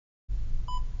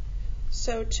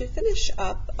So to finish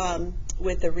up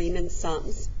with the Riemann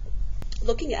sums,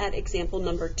 looking at example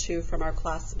number 2 from our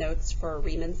class notes for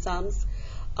Riemann sums,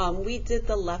 we did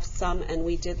the left sum and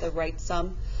we did the right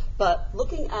sum, but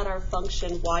looking at our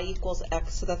function y equals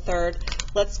x to the third,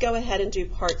 let's go ahead and do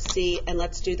part C and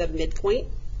let's do the midpoint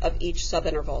of each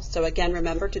subinterval. So again,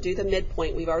 remember to do the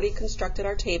midpoint. We've already constructed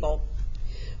our table.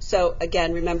 So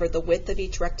again, remember the width of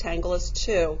each rectangle is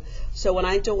 2. So when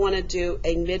I don't want to do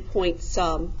a midpoint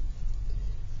sum,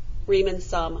 Riemann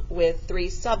sum with 3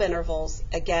 subintervals,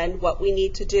 again, what we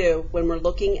need to do when we're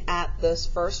looking at this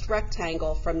first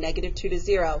rectangle from -2 to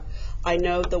 0, I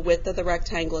know the width of the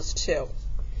rectangle is 2.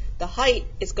 The height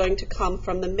is going to come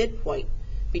from the midpoint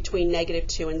between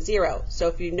 -2 and 0. So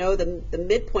if you know the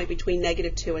midpoint between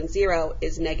 -2 and 0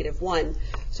 is -1,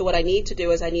 so what I need to do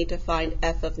is I need to find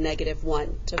f of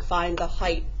 -1 to find the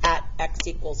height at x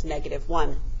equals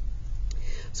 -1.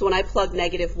 So when I plug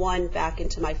 -1 back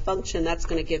into my function, that's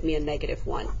going to give me a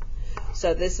 -1.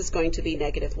 So this is going to be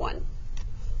 -1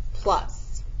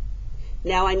 plus.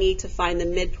 Now I need to find the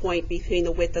midpoint between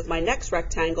the width of my next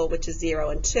rectangle, which is 0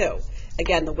 and 2.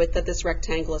 Again, the width of this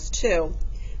rectangle is 2.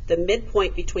 The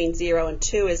midpoint between 0 and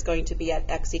 2 is going to be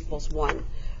at x equals 1.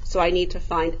 So I need to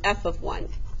find f of 1.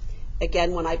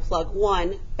 Again, when I plug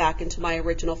 1 back into my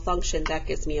original function, that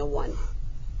gives me a 1.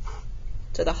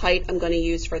 So the height I'm going to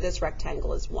use for this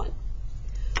rectangle is 1.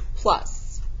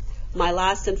 Plus, my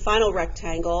last and final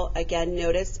rectangle, again,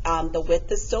 notice the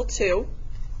width is still 2,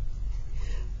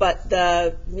 but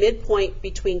the midpoint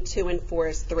between 2 and 4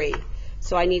 is 3.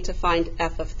 So I need to find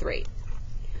f of 3.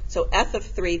 So f of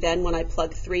 3 then, when I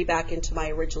plug 3 back into my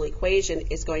original equation,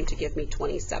 is going to give me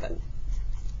 27.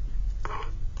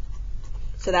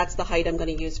 So that's the height I'm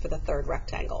going to use for the third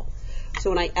rectangle. So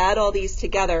when I add all these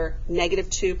together,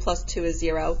 -2 plus 2 is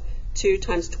 0. 2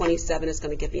 times 27 is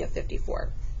going to give me a 54.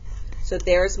 So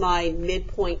there's my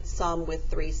midpoint sum with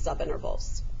 3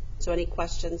 subintervals. So any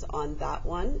questions on that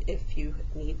one? If you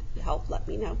need help, let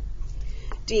me know.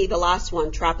 D, the last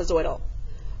one, trapezoidal.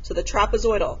 So the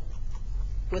trapezoidal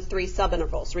with 3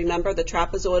 subintervals. Remember, the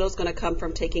trapezoidal is going to come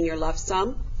from taking your left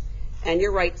sum and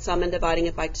your right sum and dividing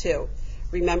it by 2.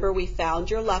 Remember, we found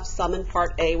your left sum in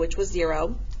part A, which was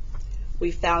 0.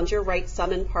 We found your right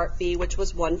sum in part B, which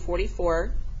was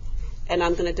 144, and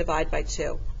I'm going to divide by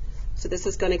 2. So this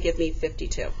is going to give me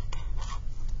 52.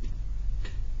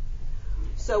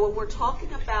 So when we're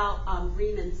talking about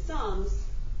Riemann sums,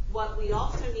 what we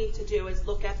also need to do is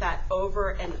look at that over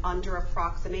and under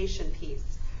approximation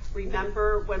piece.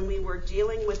 Remember, when we were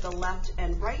dealing with the left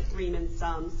and right Riemann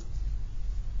sums,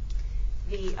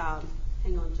 the,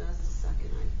 hang on just a second.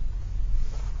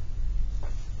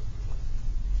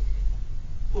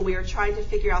 When we were trying to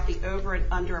figure out the over and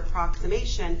under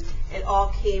approximation, it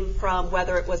all came from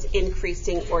whether it was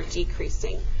increasing or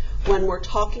decreasing. When we're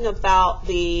talking about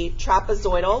the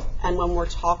trapezoidal and when we're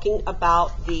talking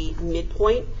about the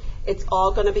midpoint, it's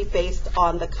all going to be based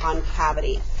on the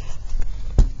concavity.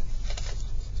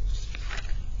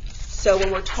 So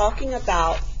when we're talking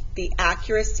about the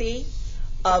accuracy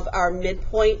of our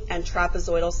midpoint and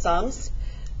trapezoidal sums,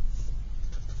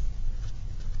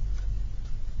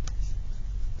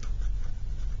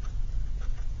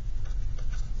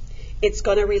 it's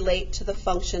going to relate to the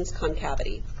function's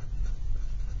concavity,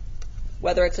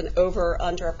 whether it's an over or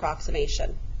under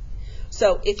approximation.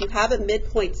 So if you have a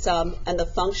midpoint sum and the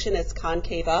function is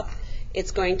concave up, it's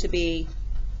going to be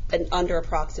an under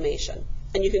approximation.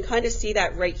 And you can kind of see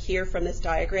that right here from this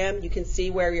diagram. You can see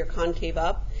where you're concave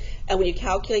up. And when you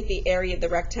calculate the area of the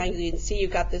rectangle, you can see you've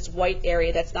got this white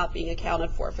area that's not being accounted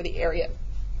for the area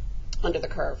under the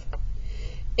curve.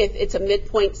 If it's a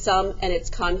midpoint sum and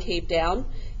it's concave down,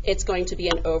 it's going to be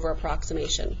an over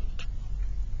approximation.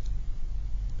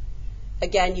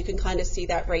 Again, you can kind of see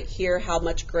that right here, how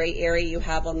much gray area you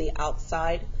have on the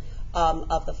outside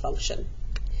of the function.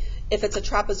 If it's a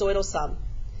trapezoidal sum,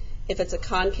 if it's a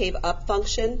concave up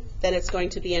function, then it's going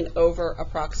to be an over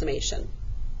approximation.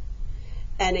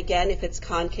 And again, if it's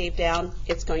concave down,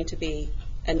 it's going to be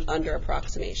an under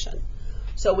approximation.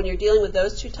 So when you're dealing with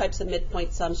those 2 types of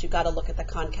midpoint sums, you've got to look at the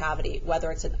concavity,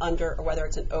 whether it's an under or whether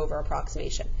it's an over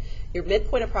approximation. Your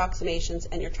midpoint approximations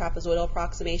and your trapezoidal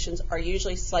approximations are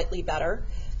usually slightly better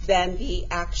than the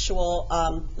actual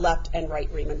left and right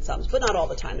Riemann sums, but not all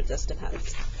the time. It just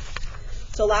depends.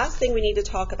 So last thing we need to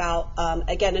talk about,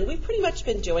 again, and we've pretty much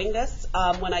been doing this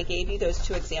when I gave you those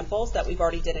 2 examples that we've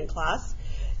already did in class,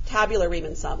 tabular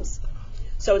Riemann sums.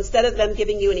 So instead of them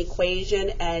giving you an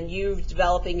equation and you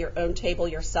developing your own table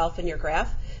yourself in your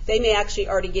graph, they may actually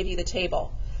already give you the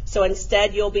table. So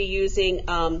instead you'll be using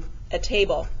a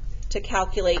table to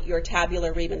calculate your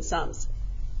tabular Riemann sums.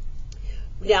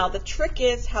 Now the trick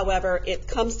is, however, it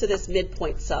comes to this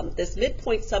midpoint sum. This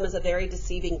midpoint sum is a very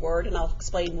deceiving word, and I'll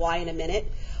explain why in a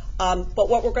minute. But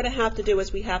what we're going to have to do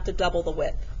is we have to double the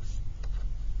width.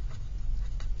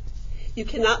 You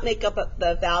cannot make up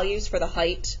the values for the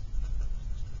height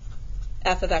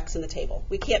f of x in the table.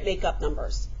 We can't make up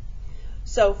numbers.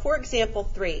 So for example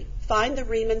 3, find the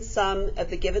Riemann sum of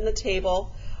the given the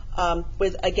table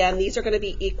with, again, these are going to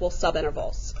be equal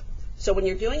subintervals. So when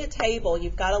you're doing a table,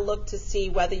 you've got to look to see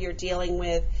whether you're dealing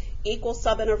with equal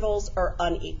subintervals or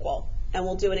unequal. And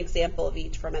we'll do an example of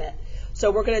each for a minute.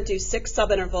 So we're going to do 6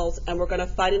 subintervals, and we're going to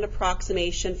find an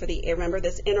approximation for the, remember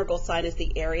this integral sign is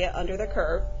the area under the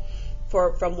curve,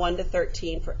 from 1 to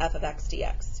 13 for f of x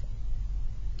dx.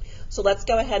 So let's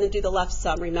go ahead and do the left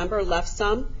sum. Remember, left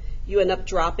sum, you end up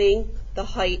dropping the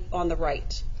height on the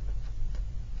right.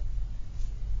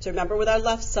 So remember, with our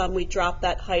left sum, we drop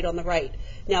that height on the right.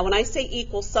 Now, when I say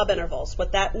equal subintervals,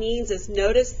 what that means is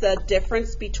notice the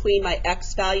difference between my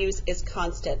x values is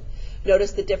constant.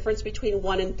 Notice the difference between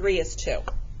 1 and 3 is 2.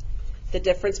 The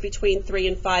difference between 3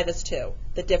 and 5 is 2.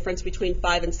 The difference between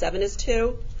 5 and 7 is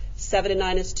 2. 7 and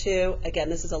 9 is 2. Again,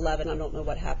 this is 11. I don't know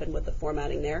what happened with the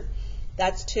formatting there.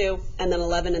 That's 2. And then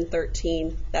 11 and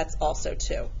 13, that's also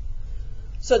 2.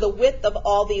 So the width of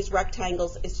all these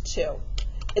rectangles is 2.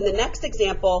 In the next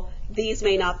example, these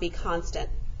may not be constant.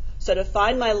 So to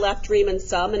find my left Riemann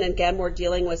sum, and again we're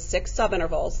dealing with 6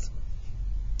 subintervals,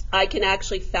 I can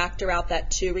actually factor out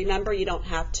that 2. Remember, you don't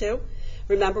have to.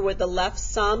 Remember, with the left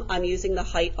sum, I'm using the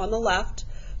height on the left,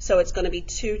 so it's going to be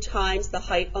 2 times the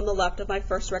height on the left of my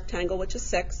first rectangle, which is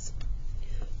 6,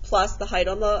 plus the height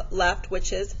on the left,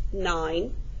 which is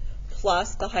 9,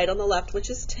 plus the height on the left, which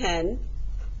is 10,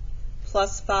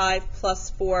 plus 5, plus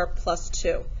 4, plus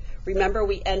 2. Remember,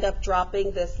 we end up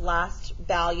dropping this last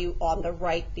value on the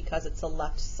right because it's a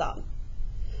left sum.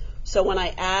 So when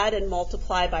I add and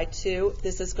multiply by 2,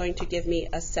 this is going to give me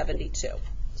a 72.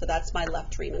 So that's my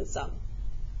left Riemann sum.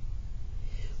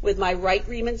 With my right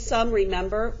Riemann sum,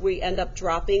 remember, we end up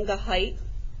dropping the height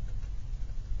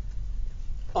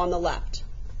on the left.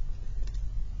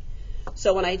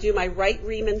 So when I do my right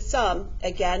Riemann sum,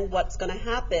 again, what's going to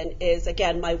happen is,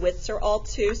 again, my widths are all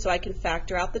 2, so I can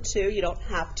factor out the 2. You don't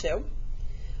have to.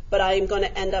 But I am going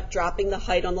to end up dropping the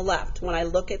height on the left. When I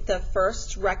look at the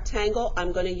first rectangle,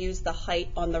 I'm going to use the height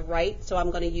on the right, so I'm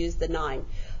going to use the 9.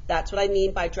 That's what I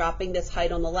mean by dropping this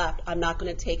height on the left. I'm not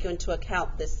going to take into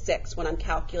account this 6 when I'm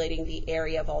calculating the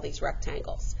area of all these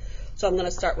rectangles. So I'm going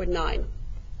to start with 9,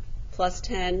 plus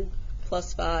 10,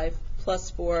 plus 5,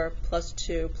 plus 4, plus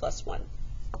 2, plus 1.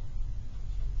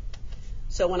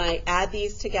 So when I add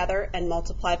these together and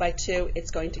multiply by 2,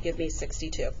 it's going to give me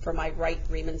 62 for my right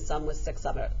Riemann sum with 6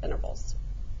 subintervals.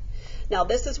 Now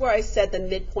this is where I said the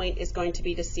midpoint is going to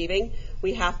be deceiving.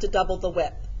 We have to double the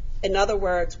width. In other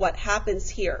words, what happens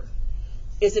here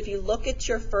is if you look at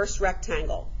your first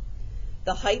rectangle,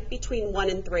 the height between 1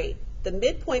 and 3, the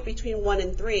midpoint between 1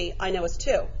 and 3 I know is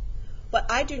 2. But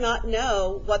I do not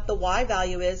know what the y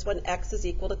value is when x is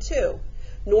equal to 2,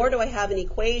 nor do I have an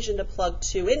equation to plug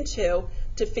 2 into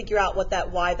to figure out what that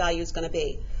y value is going to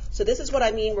be. So this is what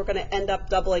I mean, we're going to end up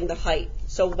doubling the height.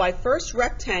 So my first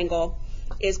rectangle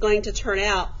is going to turn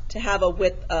out to have a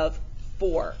width of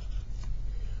 4.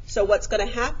 So what's going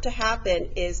to have to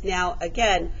happen is now,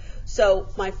 again, so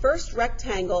my first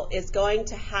rectangle is going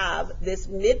to have this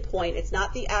midpoint. It's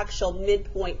not the actual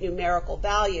midpoint numerical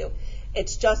value.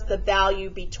 It's just the value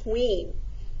between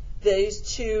these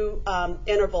 2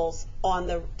 intervals on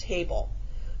the table.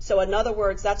 So in other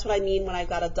words, that's what I mean when I've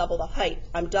got to double the height.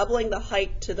 I'm doubling the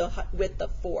height to the width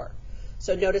of 4.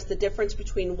 So notice the difference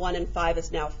between 1 and 5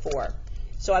 is now 4.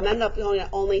 So I'm ended up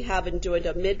only having doing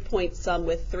a midpoint sum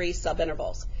with 3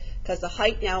 subintervals, because the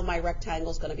height now of my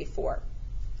rectangle is going to be 4.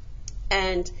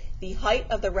 And the height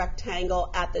of the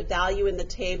rectangle at the value in the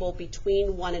table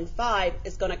between 1 and 5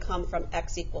 is going to come from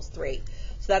x equals 3.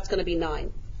 So that's going to be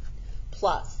 9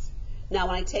 plus. Now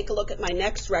when I take a look at my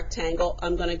next rectangle,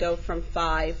 I'm going to go from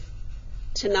 5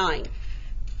 to 9.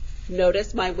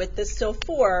 Notice my width is still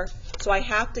 4, so I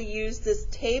have to use this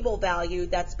table value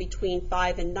that's between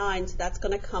 5 and 9, so that's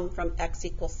going to come from x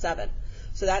equals 7.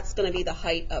 So that's going to be the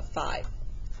height of 5.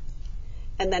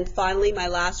 And then finally, my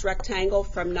last rectangle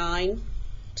from 9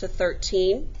 to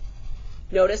 13.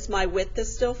 Notice my width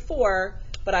is still 4,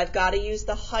 but I've got to use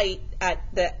the height at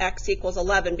the x equals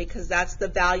 11 because that's the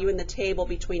value in the table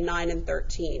between 9 and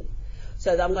 13.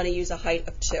 So I'm going to use a height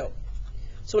of 2.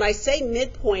 So when I say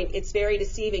midpoint, it's very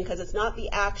deceiving because it's not the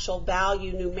actual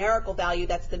value, numerical value,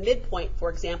 that's the midpoint,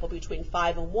 for example, between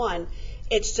 5 and 1.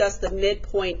 It's just the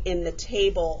midpoint in the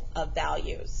table of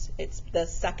values. It's the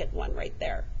second one right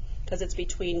there. because it's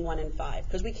between 1 and 5.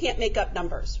 Because we can't make up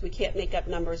numbers. We can't make up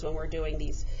numbers when we're doing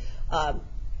these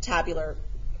tabular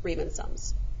Riemann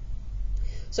sums.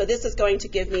 So this is going to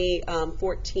give me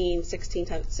 14, 16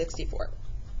 times 64.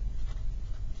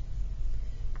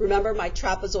 Remember, my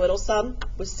trapezoidal sum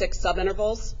was 6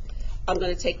 subintervals. I'm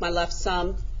going to take my left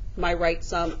sum, my right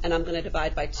sum, and I'm going to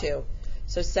divide by 2.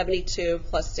 So 72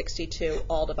 plus 62,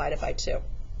 all divided by 2,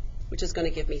 which is going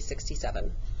to give me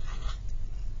 67.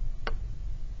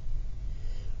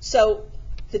 So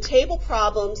the table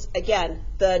problems, again,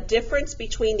 the difference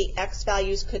between the x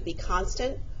values could be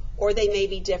constant, or they may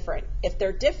be different. If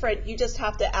they're different, you just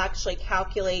have to actually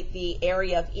calculate the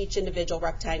area of each individual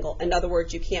rectangle. In other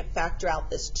words, you can't factor out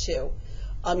this 2.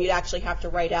 You'd actually have to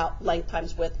write out length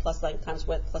times width plus length times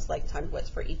width plus length times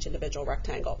width for each individual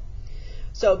rectangle.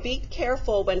 So be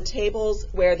careful when tables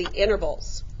where the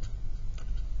intervals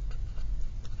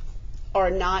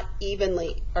are not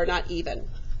even.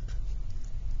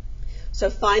 So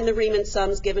find the Riemann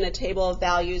sums given a table of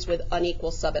values with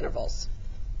unequal subintervals.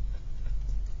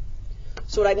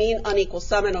 So what I mean unequal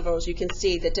subintervals, you can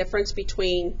see the difference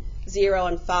between 0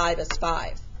 and 5 is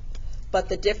 5. But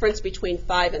the difference between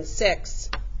 5 and 6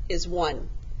 is 1.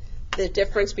 The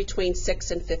difference between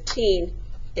 6 and 15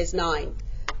 is 9.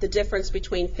 The difference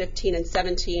between 15 and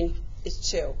 17 is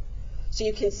 2. So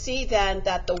you can see then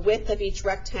that the width of each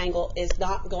rectangle is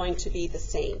not going to be the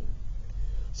same.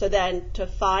 So then to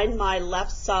find my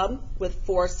left sum with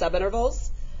 4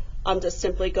 subintervals, I'm just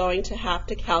simply going to have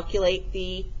to calculate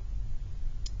the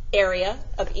area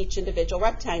of each individual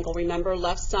rectangle. Remember,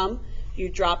 left sum, you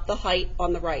drop the height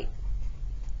on the right.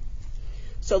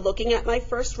 So looking at my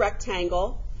first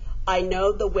rectangle, I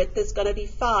know the width is going to be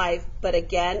 5, but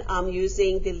again, I'm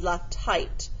using the left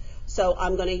height. So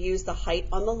I'm going to use the height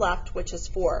on the left, which is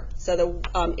 4. So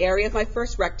the area of my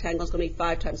first rectangle is going to be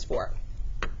 5 times 4.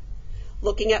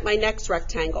 Looking at my next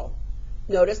rectangle,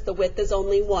 notice the width is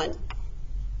only 1.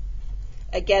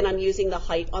 Again, I'm using the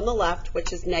height on the left,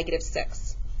 which is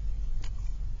 -6.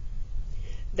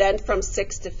 Then from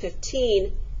 6 to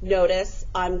 15, notice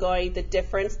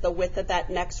the width of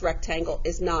that next rectangle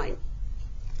is 9.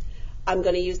 I'm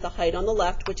going to use the height on the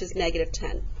left, which is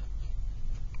 -10.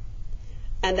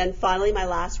 And then finally, my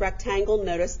last rectangle,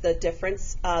 notice the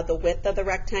difference, the width of the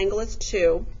rectangle is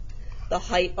 2. The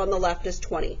height on the left is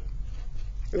 20.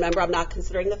 Remember, I'm not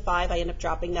considering the 5. I end up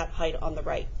dropping that height on the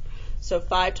right. So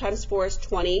 5 times 4 is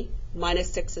 20,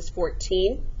 minus 6 is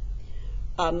 14.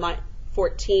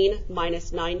 14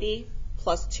 minus 90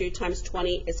 plus 2 times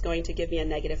 20 is going to give me a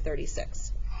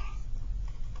 -36.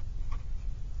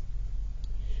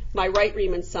 My right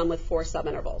Riemann sum with 4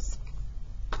 subintervals.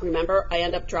 Remember, I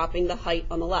end up dropping the height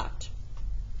on the left.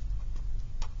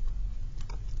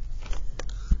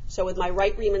 So with my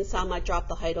right Riemann sum, I drop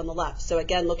the height on the left. So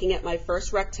again, looking at my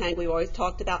first rectangle, we always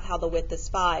talked about how the width is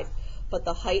 5, but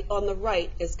the height on the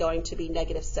right is going to be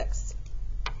 -6.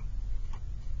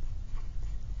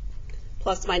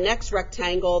 Plus my next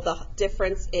rectangle, the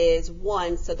difference is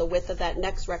 1, so the width of that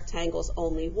next rectangle is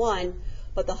only 1,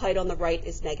 but the height on the right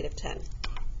is -10.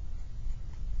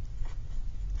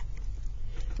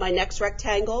 My next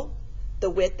rectangle, the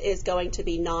width is going to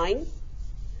be 9,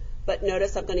 but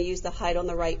notice I'm going to use the height on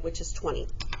the right, which is 20.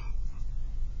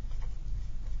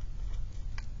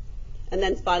 And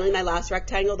then finally my last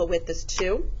rectangle, the width is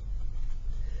 2,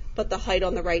 but the height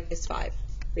on the right is 5.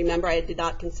 Remember, I did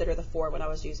not consider the 4 when I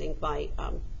was using my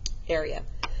area.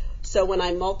 So when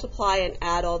I multiply and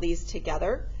add all these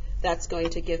together, that's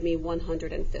going to give me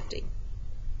 150.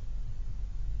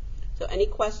 So any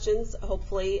questions?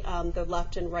 Hopefully the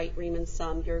left and right Riemann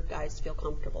sum, your guys feel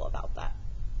comfortable about that.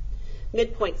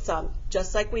 Midpoint sum,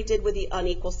 just like we did with the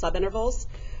unequal subintervals,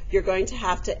 you're going to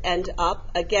have to end up,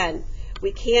 again,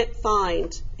 we can't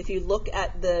find, if you look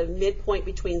at the midpoint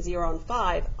between 0 and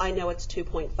 5, I know it's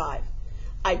 2.5.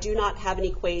 I do not have an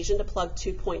equation to plug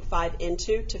 2.5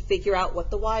 into to figure out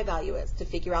what the y value is, to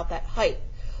figure out that height.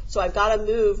 So I've got to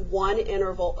move one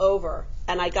interval over,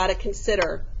 and I got to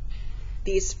consider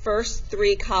these first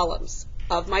 3 columns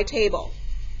of my table.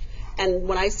 And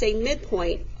when I say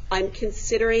midpoint, I'm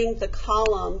considering the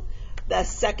column, the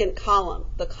second column,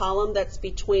 the column that's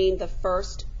between the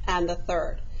first and the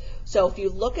third. So if you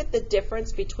look at the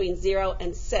difference between 0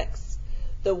 and 6,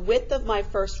 the width of my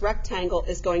first rectangle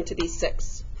is going to be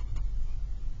 6.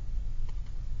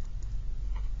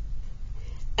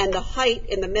 And the height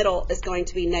in the middle is going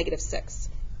to be -6.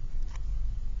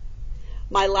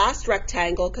 My last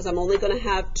rectangle, because I'm only going to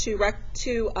have two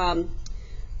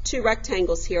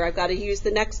rectangles here, I've got to use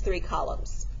the next 3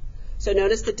 columns. So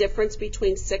notice the difference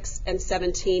between 6 and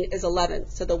 17 is 11.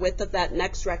 So the width of that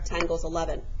next rectangle is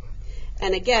 11.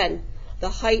 And again, The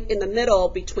height in the middle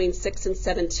between 6 and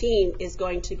 17 is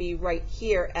going to be right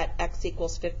here at x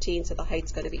equals 15, so the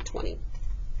height's going to be 20.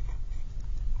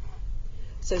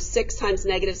 So 6 times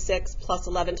negative 6 plus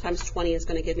 11 times 20 is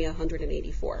going to give me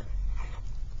 184.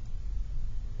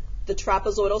 The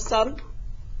trapezoidal sum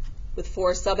with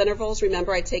 4 subintervals,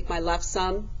 remember I take my left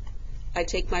sum, I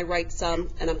take my right sum,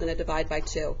 and I'm going to divide by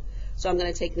 2. So I'm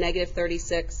going to take negative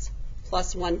 36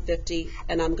 plus 150,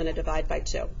 and I'm going to divide by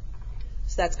 2.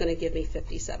 So that's going to give me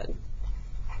 57.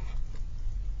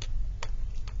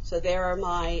 So there are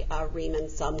my Riemann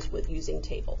sums with using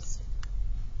tables.